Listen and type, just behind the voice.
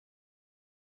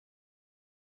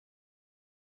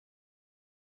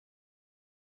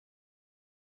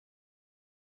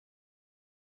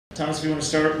Thomas, if you want to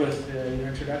start with your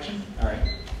introduction. All right.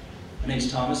 My name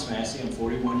is Thomas Massey. I'm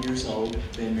 41 years old.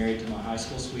 Been married to my high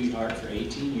school sweetheart for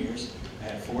 18 years. I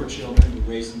have 4 children.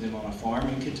 We're raising them on a farm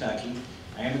in Kentucky.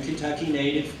 I am a Kentucky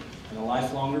native and a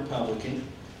lifelong Republican.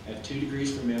 I have 2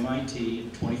 degrees from MIT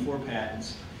and 24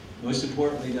 patents. Most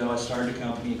importantly, though, I started a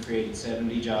company and created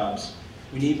 70 jobs.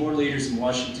 We need more leaders in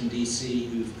Washington, D.C.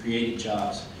 who've created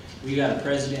jobs. We got a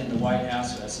president in the White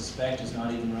House who I suspect is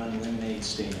not even running a lemonade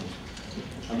stand.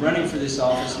 I'm running for this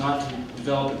office not to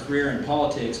develop a career in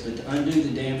politics, but to undo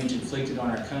the damage inflicted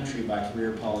on our country by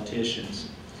career politicians.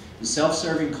 The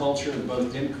self-serving culture of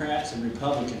both Democrats and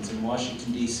Republicans in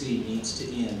Washington, D.C. needs to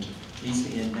end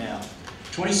now.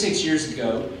 26 years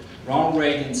ago, Ronald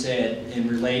Reagan said in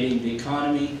relating the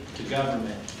economy to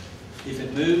government, if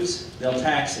it moves, they'll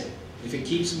tax it. If it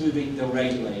keeps moving, they'll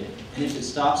regulate it. And if it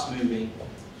stops moving,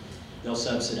 they'll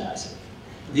subsidize it.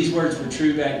 These words were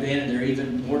true back then, and they're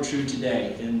even more true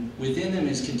today. And within them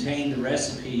is contained the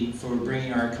recipe for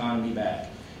bringing our economy back.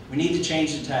 We need to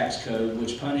change the tax code,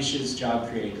 which punishes job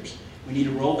creators. We need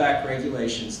to roll back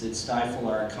regulations that stifle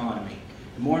our economy.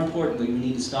 And more importantly, we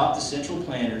need to stop the central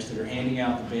planners that are handing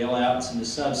out the bailouts and the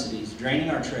subsidies, draining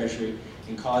our treasury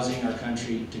and causing our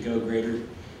country to go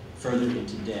further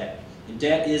into debt. And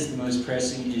debt is the most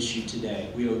pressing issue today.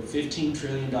 We owe $15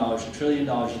 trillion, $1 trillion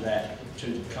of that to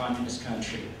the communist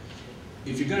country.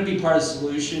 If you're going to be part of the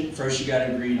solution, first you got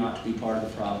to agree not to be part of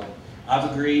the problem. I've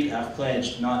agreed, I've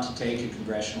pledged not to take a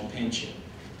congressional pension,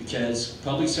 because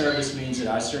public service means that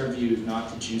I serve you, not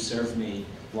that you serve me,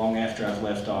 long after I've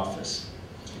left office.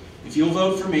 If you'll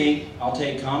vote for me, I'll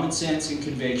take common sense and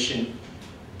conviction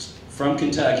from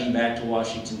Kentucky back to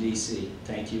Washington, D.C.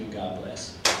 Thank you and God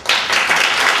bless.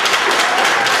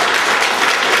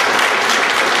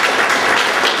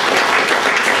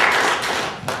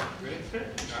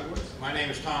 My name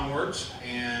is Tom Wirtz,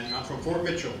 and I'm from Fort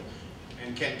Mitchell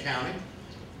in Kent County.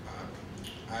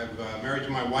 I've married to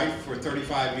my wife for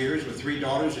 35 years with 3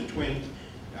 daughters and twin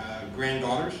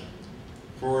granddaughters.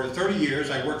 For 30 years,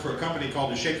 I worked for a company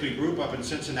called the Shakely Group up in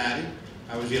Cincinnati.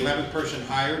 I was the 11th person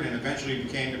hired and eventually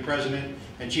became the president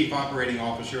and chief operating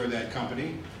officer of that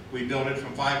company. We built it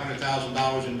from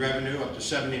 $500,000 in revenue up to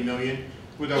 $70 million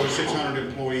with over 600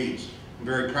 employees. I'm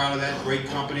very proud of that. Great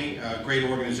company, great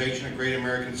organization, a great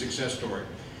American success story.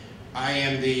 I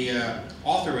am the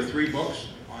author of 3 books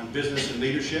on business and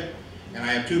leadership, and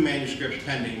I have 2 manuscripts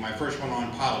pending. My first one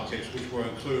on politics, which will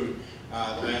include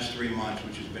the last 3 months,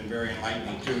 which has been very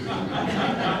enlightening to me.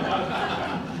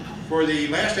 For the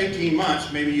last 18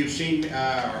 months, maybe you've seen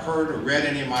or heard or read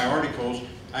any of my articles.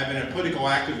 I've been a political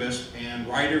activist and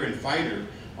writer and fighter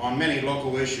on many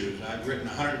local issues. I've written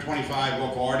 125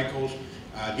 local articles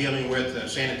dealing with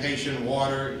sanitation,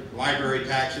 water, library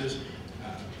taxes,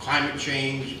 climate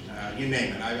change, you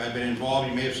name it. I've been involved.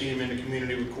 You may have seen them in the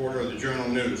Community Recorder or the Journal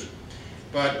News.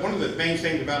 But one of the main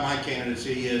things about my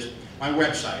candidacy is my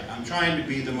website. I'm trying to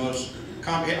be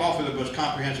offer the most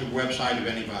comprehensive website of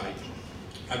anybody.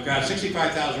 I've got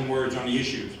 65,000 words on the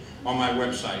issues on my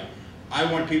website.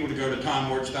 I want people to go to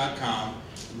tomwirtz.com,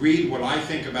 read what I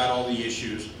think about all the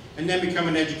issues, and then become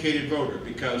an educated voter,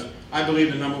 because I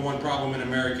believe the #1 problem in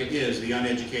America is the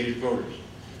uneducated voters.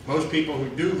 Most people who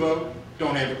do vote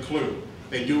don't have a clue.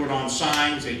 They do it on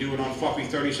signs, they do it on fluffy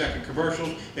 30-second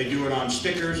commercials, they do it on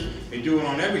stickers, they do it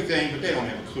on everything, but they don't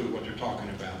have a clue what they're talking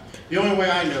about. The only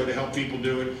way I know to help people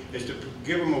do it is to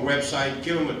give them a website,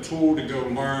 give them a tool to go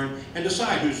learn, and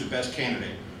decide who's the best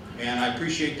candidate. And I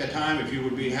appreciate that time. If you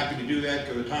would be happy to do that,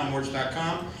 go to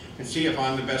tomwirtz.com and see if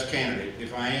I'm the best candidate.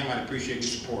 If I am, I'd appreciate your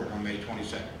support on May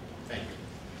 22nd. Thank you.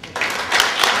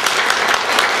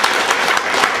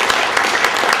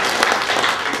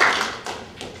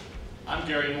 I'm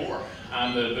Gary Moore.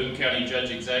 I'm the Boone County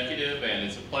Judge Executive, and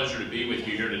it's a pleasure to be with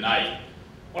you here tonight.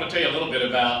 I want to tell you a little bit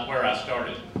about where I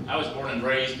started. I was born and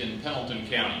raised in Pendleton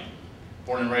County.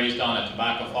 Born and raised on a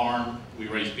tobacco farm. We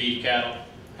raised beef cattle,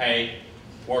 hay,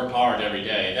 worked hard every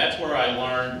day. That's where I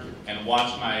learned and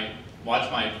watched my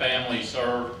family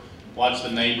serve, watched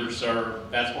the neighbors serve.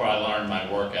 That's where I learned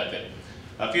my work ethic.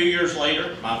 A few years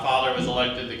later, my father was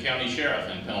elected the county sheriff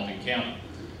in Pendleton County.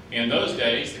 In those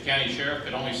days, the county sheriff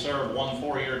could only serve 1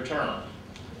 4-year term.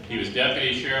 He was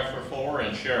deputy sheriff for 4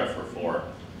 and sheriff for 4.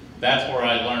 That's where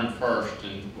I learned first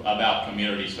about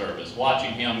community service.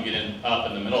 Watching him get up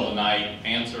in the middle of the night,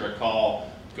 answer a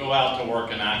call, go out to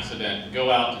work an accident,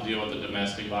 go out to deal with a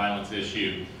domestic violence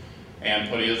issue, and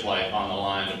put his life on the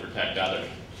line to protect others.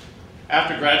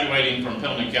 After graduating from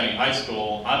Pendleton County High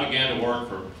School, I began to work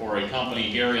for a company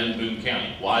here in Boone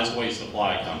County, Wiseway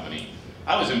Supply Company.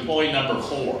 I was employee number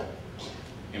 4.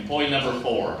 Employee number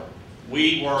 4.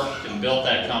 We worked and built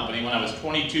that company. When I was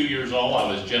 22 years old,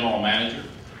 I was general manager.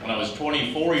 When I was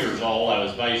 24 years old, I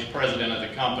was vice president of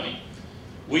the company.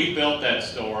 We built that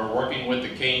store working with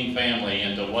the King family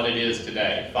into what it is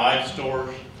today. 5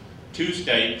 stores, 2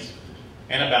 states,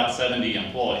 and about 70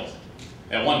 employees.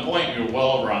 At one point, we were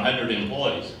well over 100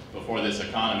 employees before this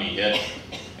economy hit,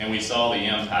 and we saw the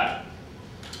impact.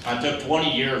 I took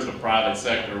 20 years of private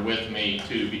sector with me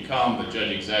to become the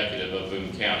judge executive of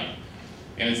Boone County.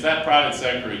 And it's that private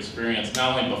sector experience,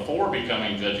 not only before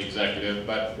becoming judge executive,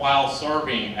 but while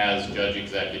serving as judge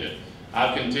executive.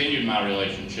 I've continued my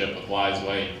relationship with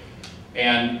Wiseway,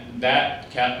 and that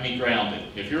kept me grounded.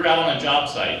 If you're out on a job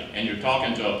site and you're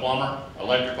talking to a plumber,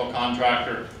 electrical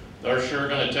contractor, they're sure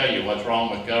going to tell you what's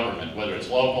wrong with government, whether it's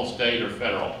local, state, or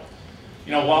federal.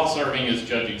 You know, while serving as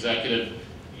judge executive,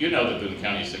 you know the Boone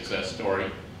County success story.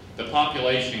 The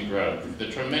population growth, the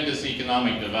tremendous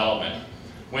economic development.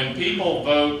 When people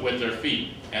vote with their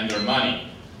feet and their money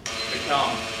to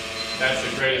come, that's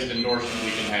the greatest endorsement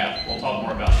we can have. We'll talk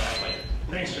more about that later.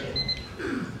 Thanks, Joe.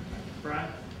 Brian?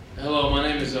 Hello, my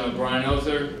name is Brian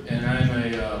Other, and I'm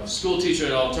a school teacher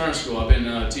at Alternative School. I've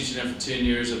been teaching there for 10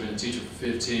 years. I've been a teacher for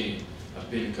 15. I've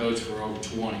been a coach for over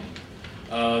 20.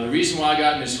 The reason why I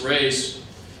got in this race,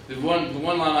 the one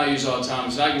line I use all the time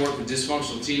is I can work with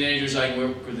dysfunctional teenagers, I can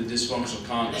work with the dysfunctional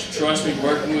Congress. Trust me,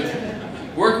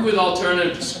 working with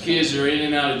alternative kids that are in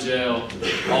and out of jail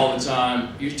all the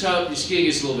time, your skin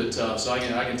gets a little bit tough, so I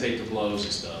can take the blows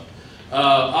and stuff.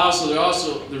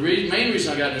 The main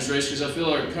reason I got in this race is because I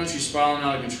feel our country's spiraling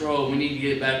out of control. We need to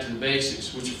get back to the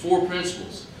basics, which are 4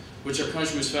 principles, which our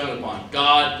country was founded upon: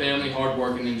 God, family, hard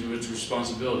work, and individual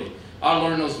responsibility. I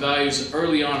learned those values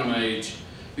early on in my age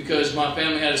because my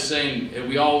family had a saying that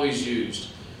we always used: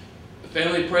 the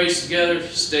family prays together,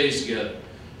 stays together.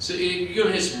 So you're going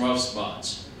to hit some rough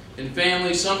spots. In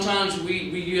family, sometimes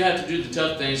you have to do the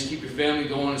tough things to keep your family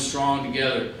going and strong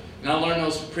together. And I learned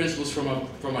those principles from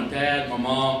my dad, my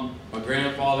mom, my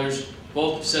grandfathers,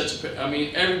 both sets of,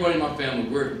 everybody in my family.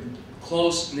 We're a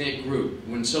close-knit group.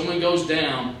 When someone goes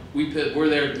down, we're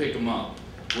there to pick them up,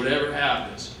 whatever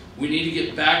happens. We need to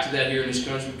get back to that here in this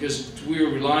country because we are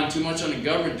relying too much on the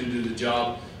government to do the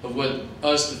job of what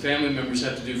us, the family members,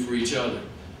 have to do for each other.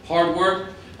 Hard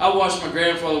work. I watched my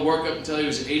grandfather work up until he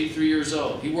was 83 years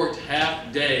old. He worked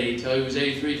half day until he was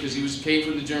 83 because he came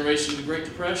from the generation of the Great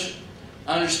Depression.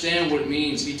 I understand what it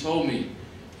means. He told me,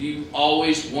 you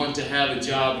always want to have a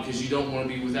job because you don't want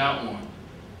to be without one.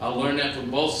 I learned that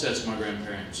from both sets of my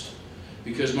grandparents.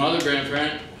 Because my other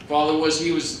grandfather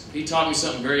he taught me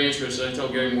something very interesting. I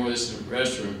told Gary Moore this in the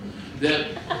restroom.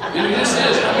 That,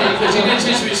 because he did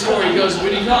teach me a story. He goes,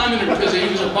 when he climbed in there, because he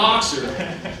was a boxer.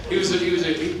 He was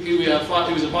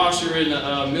a boxer in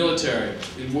the military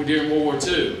during World War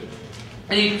II.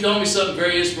 And he told me something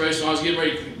very inspirational. I was getting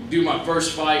ready to do my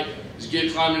first fight. I was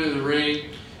climbing into the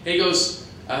ring. And he goes,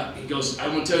 I'm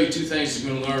going to tell you 2 things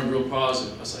you're going to learn real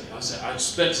positive. I said, I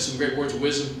expected some great words of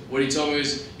wisdom. What he told me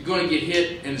is, you're going to get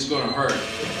hit and it's going to hurt.